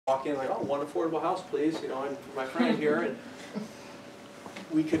walk in like, oh, one affordable house, please, you know, and my friend here, and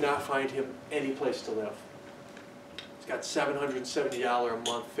we could not find him any place to live. He's got $770 a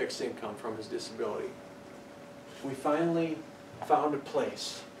month fixed income from his disability. We finally found a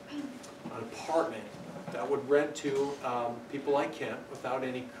place, an apartment that would rent to people like Kent without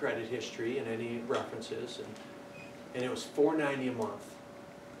any credit history and any references, and it was $490 a month.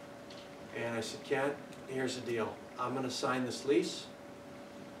 And I said, Kent, here's the deal. I'm going to sign this lease.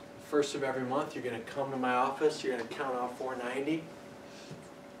 First of every month, you're going to come to my office. You're going to count off $490.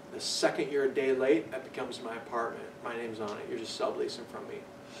 The second you're a day late, that becomes my apartment. My name's on it. You're just subleasing from me.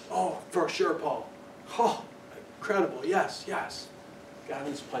 Oh, for sure, Paul. Oh, incredible. Yes, yes. Got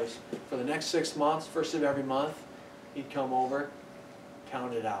him this place. For the next 6 months, first of every month, he'd come over,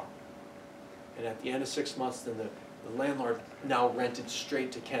 count it out. And at the end of 6 months, then the landlord now rented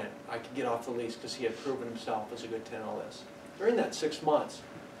straight to Kent. I could get off the lease because he had proven himself as a good tenant, all this. During that 6 months,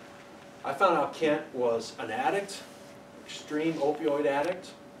 I found out Kent was an addict, extreme opioid addict.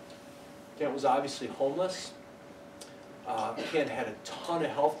 Kent was obviously homeless. Kent had a ton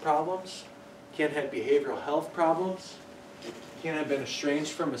of health problems. Kent had behavioral health problems. Kent had been estranged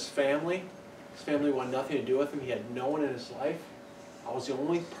from his family. His family wanted nothing to do with him. He had no one in his life. I was the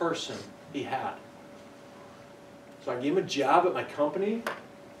only person he had. So I gave him a job at my company.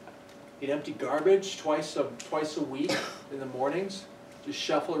 He'd empty garbage twice a week in the mornings. Just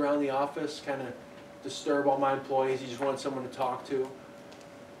shuffle around the office, kind of disturb all my employees. He just wanted someone to talk to.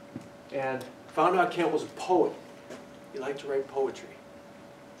 And found out Kent was a poet. He liked to write poetry.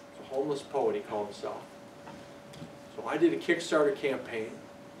 He was a homeless poet, he called himself. So I did a Kickstarter campaign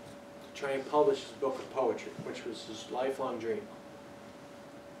to try and publish his book of poetry, which was his lifelong dream.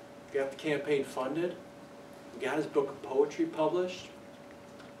 Got the campaign funded. We got his book of poetry published.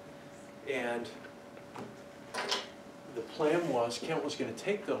 And the plan was Kent was going to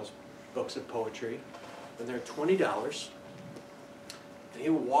take those books of poetry, and they're $20, and he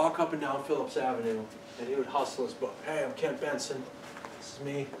would walk up and down Phillips Avenue, and he would hustle his book. Hey, I'm Kent Benson. This is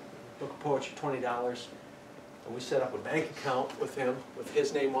me. Book of poetry, $20. And we set up a bank account with him. With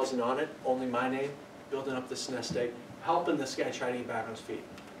his name wasn't on it, only my name, building up this nest egg, helping this guy try to get back on his feet.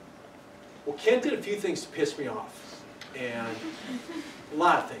 Well, Kent did a few things to piss me off, and a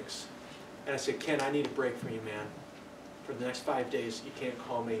lot of things. And I said, Kent, I need a break from you, man. For the next 5 days, you can't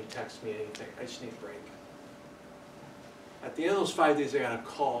call me, text me, anything. I just need a break. At the end of those 5 days, I got a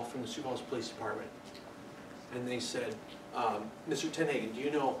call from the Sioux Falls Police Department. And they said, Mr. Tenhagen, do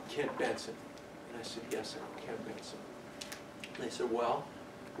you know Kent Benson? And I said, yes, I know Kent Benson. And they said, well,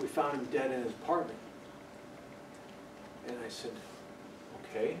 we found him dead in his apartment. And I said,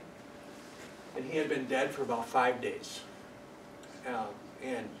 okay. And he had been dead for about 5 days.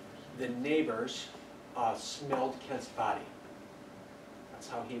 And the neighbors smelled Kent's body. That's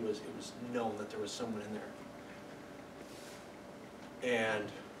how it was known that there was someone in there.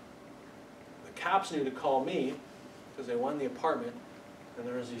 And the cops knew to call me because they won the apartment, and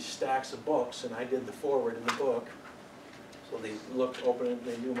there was these stacks of books, and I did the foreword in the book. So they looked, opened it,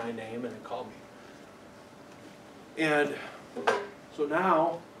 they knew my name, and they called me. And so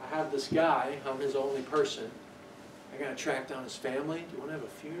now I have this guy, I'm his only person. I gotta track down his family. Do you want to have a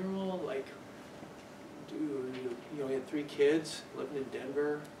funeral? Like, he had 3 kids, living in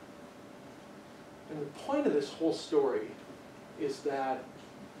Denver. And the point of this whole story is that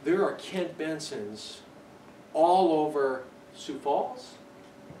there are Kent Bensons all over Sioux Falls.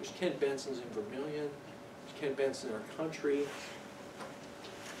 There's Kent Bensons in Vermilion. There's Kent Benson in our country.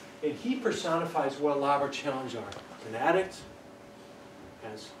 And he personifies what a lot of our challenges are. He's an addict,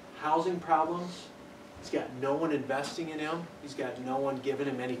 has housing problems. He's got no one investing in him. He's got no one giving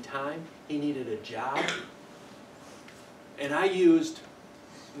him any time. He needed a job. And I used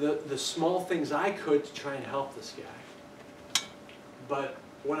the small things I could to try and help this guy. But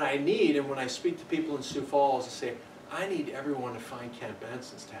what I need, and when I speak to people in Sioux Falls, I say, I need everyone to find Kent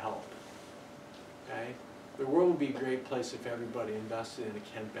Bensons to help. Okay? The world would be a great place if everybody invested in a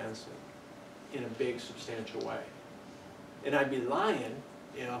Kent Benson in a big, substantial way. And I'd be lying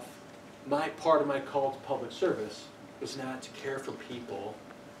if part of my call to public service was not to care for people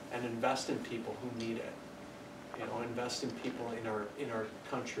and invest in people who need it. You know, invest in people in our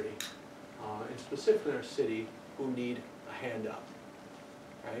country, and specifically in our city, who need a hand up,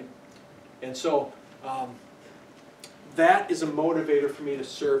 right? And so that is a motivator for me to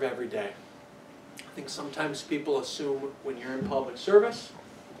serve every day. I think sometimes people assume when you're in public service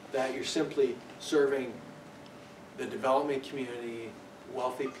that you're simply serving the development community,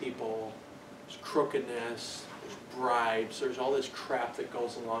 wealthy people. There's crookedness, there's bribes, there's all this crap that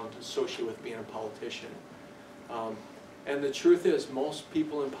goes along to associate with being a politician. And the truth is, most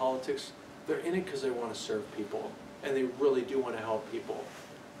people in politics, they're in it because they want to serve people, and they really do want to help people.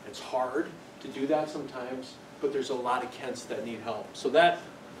 It's hard to do that sometimes, but there's a lot of Kents that need help. So that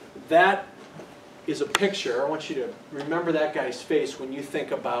is a picture. I want you to remember that guy's face when you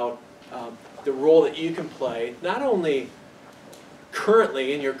think about the role that you can play, not only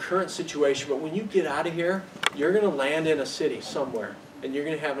currently in your current situation, but when you get out of here, you're going to land in a city somewhere, and you're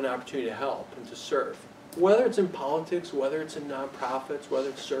going to have an opportunity to help and to serve. Whether it's in politics, whether it's in nonprofits, whether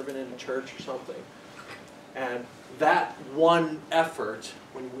it's serving in a church or something. And that one effort,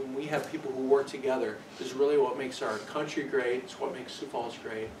 when we have people who work together, is really what makes our country great. It's what makes Sioux Falls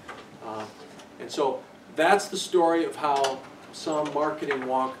great. And so that's the story of how some marketing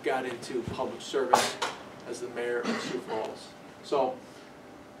wonk got into public service as the mayor of Sioux Falls. So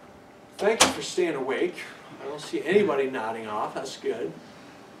thank you for staying awake. I don't see anybody nodding off. That's good.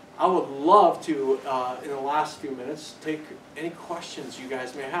 I would love to, in the last few minutes, take any questions you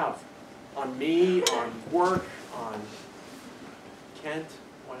guys may have on me, on work, on Kent,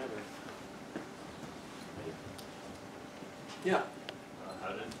 whatever. Yeah?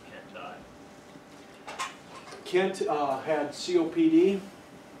 How did Kent die? Kent had COPD,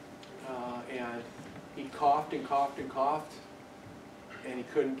 and he coughed and coughed and coughed, and he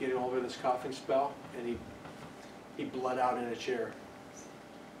couldn't get over this coughing spell, and he bled out in a chair.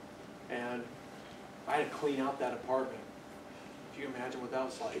 And I had to clean out that apartment. If you imagine what that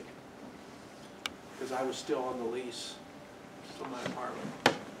was like. Because I was still on the lease to my apartment.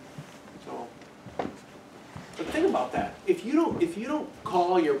 So, but think about that. If you don't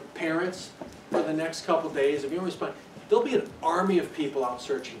call your parents for the next couple of days, if you don't respond, there'll be an army of people out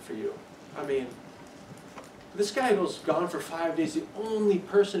searching for you. I mean, this guy was gone for 5 days. The only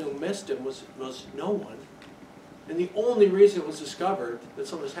person who missed him was no one. And the only reason it was discovered that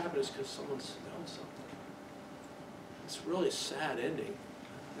something was happening is because someone's done something. It's really a sad ending.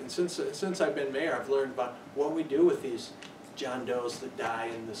 And since I've been mayor, I've learned about what we do with these John Does that die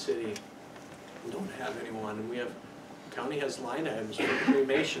in the city. We don't have anyone, and county has line items for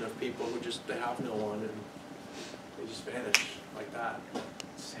cremation of people who just have no one, and they just vanish like that.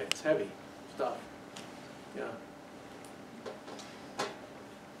 It's heavy stuff. Yeah.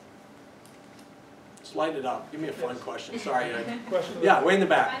 Light it up. Give me a fun question. Sorry. Yeah, way in the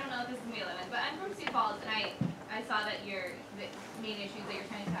back. I don't know if this is going to be a limit, but I'm from Sioux Falls, and I saw that the main issues that you're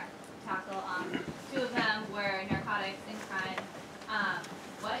trying to tackle, two of them were narcotics and crime.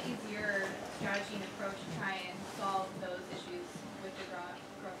 What is your strategy and approach to try and solve those issues with the growth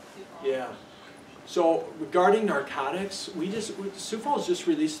of Sioux Falls? Yeah. So regarding narcotics, Sioux Falls just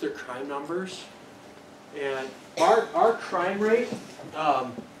released their crime numbers, and our crime rate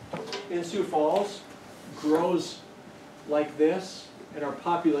in Sioux Falls grows like this, and our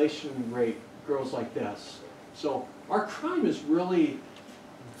population rate grows like this. So our crime is really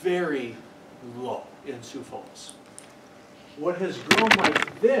very low in Sioux Falls. What has grown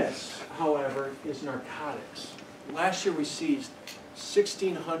like this, however, is narcotics. Last year we seized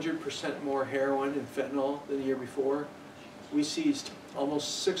 1,600% more heroin and fentanyl than the year before. We seized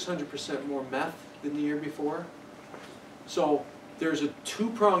almost 600% more meth than the year before. So there's a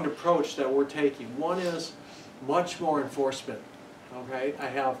two-pronged approach that we're taking. One is much more enforcement. Okay,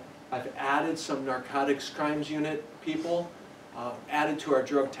 I've added some narcotics crimes unit people, added to our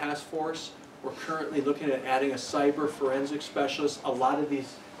drug task force. We're currently looking at adding a cyber forensic specialist. A lot of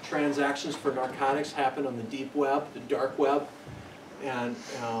these transactions for narcotics happen on the deep web, the dark web, and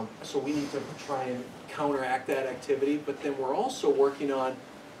so we need to try and counteract that activity. But then we're also working on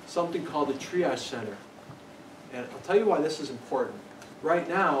something called the triage center. And I'll tell you why this is important. Right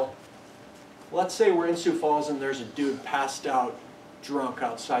now, let's say we're in Sioux Falls and there's a dude passed out drunk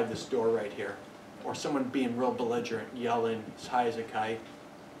outside this door right here. Or someone being real belligerent, yelling as high as a kite.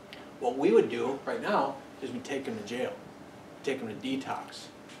 What we would do right now is we take him to jail. Take him to detox.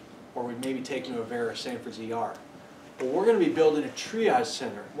 Or we maybe take him to Avera or Sanford's ER. But we're going to be building a triage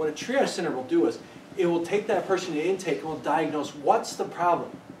center. What a triage center will do is it will take that person to intake and will diagnose what's the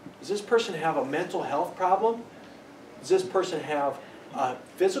problem. Does this person have a mental health problem? Does this person have a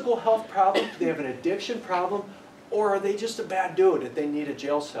physical health problem? Do they have an addiction problem? Or are they just a bad dude that they need a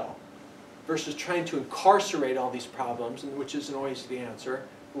jail cell? Versus trying to incarcerate all these problems, which isn't always the answer.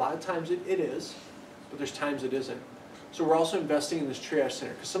 A lot of times it is, but there's times it isn't. So we're also investing in this triage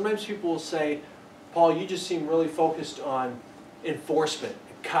center. Because sometimes people will say, Paul, you just seem really focused on enforcement,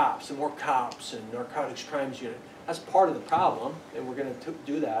 and cops, and more cops, and narcotics crimes unit. That's part of the problem, and we're going to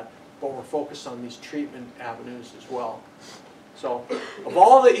do that. But we're focused on these treatment avenues as well. So, of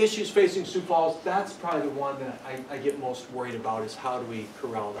all the issues facing Sioux Falls, that's probably the one that I get most worried about is how do we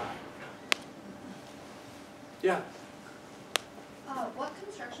corral that. Yeah? What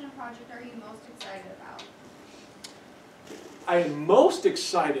construction project are you most excited about? I am most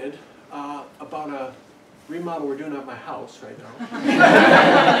excited about a remodel we're doing at my house right now.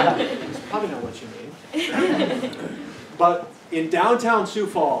 It's probably not what you mean. But in downtown Sioux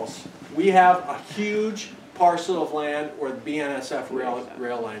Falls, we have a huge parcel of land where the BNSF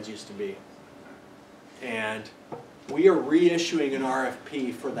rail lines used to be. And we are reissuing an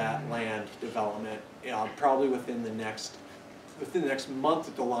RFP for that land development, probably within the next month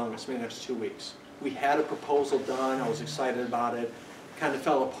at the longest, maybe the next 2 weeks. We had a proposal done, I was excited about it, kind of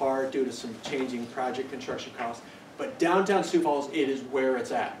fell apart due to some changing project construction costs. But downtown Sioux Falls, it is where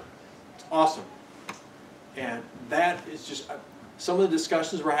it's at. It's awesome. And that is just, some of the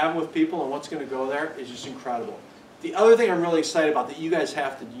discussions we're having with people on what's going to go there is just incredible. The other thing I'm really excited about that you guys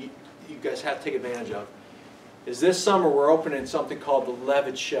have to take advantage of is this summer we're opening something called the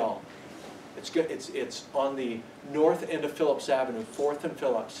Levitt Shell. It's on the north end of Phillips Avenue, 4th and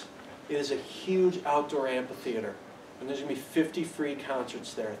Phillips. It is a huge outdoor amphitheater, and there's going to be 50 free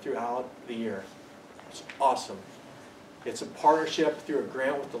concerts there throughout the year. It's awesome. It's a partnership through a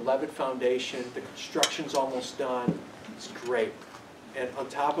grant with the Levitt Foundation. The construction's almost done. It's great. And on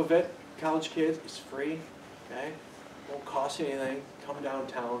top of it, college kids, it's free, okay? Won't cost you anything. Come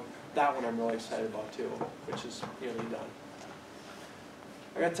downtown. That one I'm really excited about too, which is nearly done.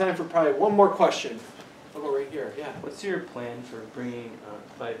 I got time for probably one more question. I'll go right here. Yeah. What's your plan for bringing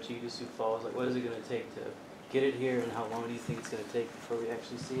 5G to Sioux Falls? Like, what is it going to take to get it here, and how long do you think it's going to take before we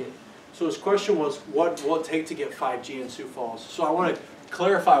actually see it? So his question was, what will it take to get 5G in Sioux Falls? So I want to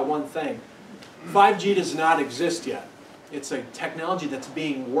clarify one thing. 5G does not exist yet. It's a technology that's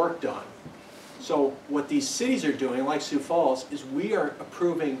being worked on. So what these cities are doing, like Sioux Falls, is we are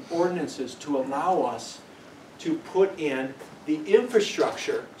approving ordinances to allow us to put in the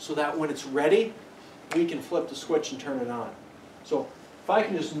infrastructure so that when it's ready, we can flip the switch and turn it on. So if I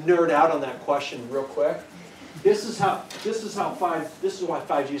can just nerd out on that question real quick, this is why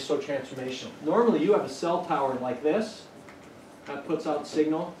 5G is so transformational. Normally you have a cell tower like this that puts out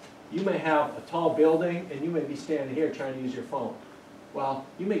signal. You may have a tall building and you may be standing here trying to use your phone. Well,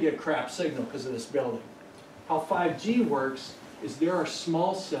 you may get a crap signal because of this building. How 5G works is there are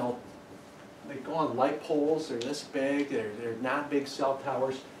small cell, they go on light poles, they're this big, they're not big cell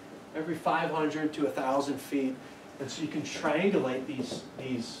towers, every 500 to 1,000 feet. And so you can triangulate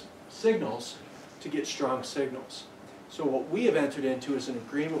these signals to get strong signals. So what we have entered into is an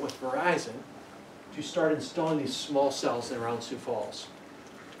agreement with Verizon to start installing these small cells around Sioux Falls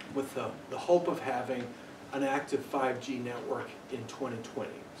with the hope of having an active 5G network in 2020,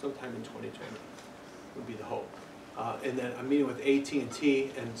 sometime in 2020 would be the hope. And then I'm meeting with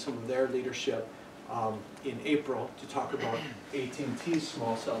AT&T and some of their leadership in April to talk about AT&T's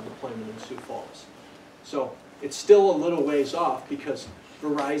small cell deployment in Sioux Falls. So it's still a little ways off because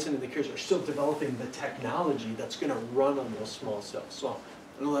Verizon and the carriers are still developing the technology that's going to run on those small cells. So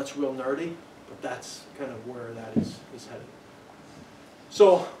I know that's real nerdy, but that's kind of where that is headed.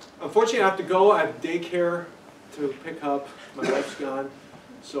 So unfortunately I have to go. I have daycare to pick up. My wife's gone.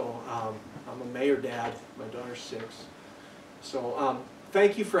 So I'm a mayor dad. My daughter's 6. So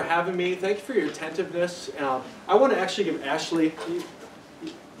thank you for having me. Thank you for your attentiveness. I want to actually give Ashley,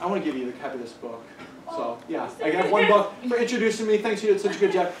 I want to give you the copy of this book. So yeah, I got one book for introducing me. Thanks, you did such a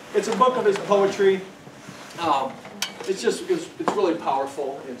good job. It's a book of his poetry. It's really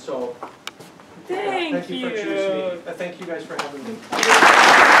powerful, and so thank you for introducing me. Thank you guys for having me.